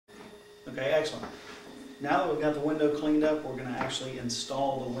Okay, excellent. Now that we've got the window cleaned up, we're going to actually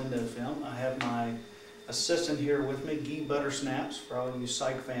install the window film. I have my assistant here with me, Guy Buttersnaps. For all you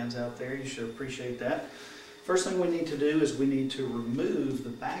psych fans out there, you should appreciate that. First thing we need to do is we need to remove the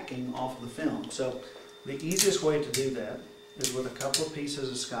backing off of the film. So the easiest way to do that is with a couple of pieces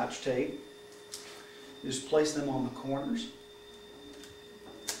of Scotch tape. You just place them on the corners,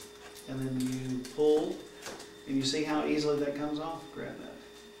 and then you pull, and you see how easily that comes off? Grab that.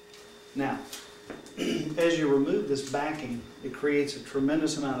 Now, as you remove this backing, it creates a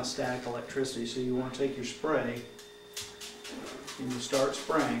tremendous amount of static electricity, so you want to take your spray and you start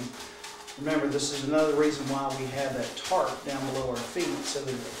spraying. Remember, this is another reason why we have that tarp down below our feet, so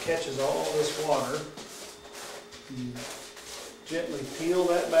that it catches all this water. You gently peel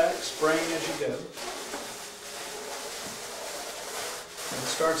that back, spraying as you go. And it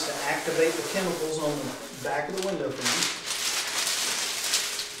starts to activate the chemicals on the back of the window film.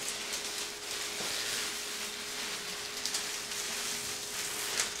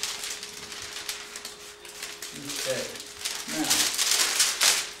 Okay, now,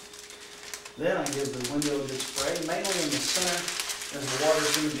 then I give the window a good spray, mainly in the center, as the water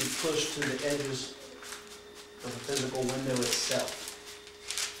is going to be pushed to the edges of the physical window itself.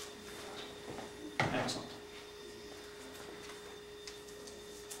 Excellent.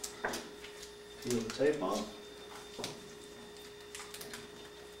 Peel the tape off.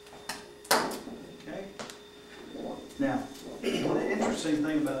 Okay. Now, the interesting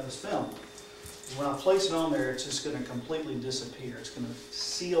thing about this film, when I place it on there, it's just going to completely disappear. It's going to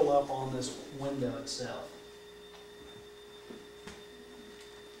seal up on this window itself.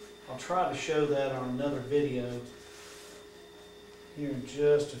 I'll try to show that on another video here in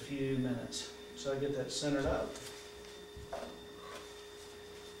just a few minutes. So I get that centered up.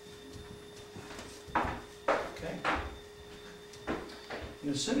 Okay.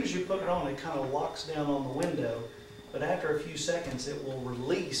 And as soon as you put it on, it kind of locks down on the window, but after a few seconds it will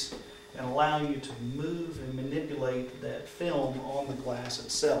release and allow you to move and manipulate that film on the glass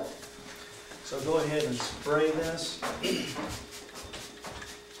itself. So go ahead and spray this.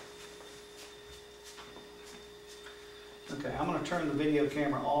 Okay, I'm going to turn the video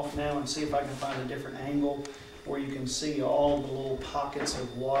camera off now and see if I can find a different angle where you can see all the little pockets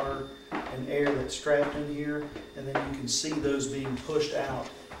of water and air that's trapped in here, and then you can see those being pushed out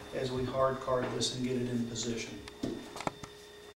as we hard card this and get it in position.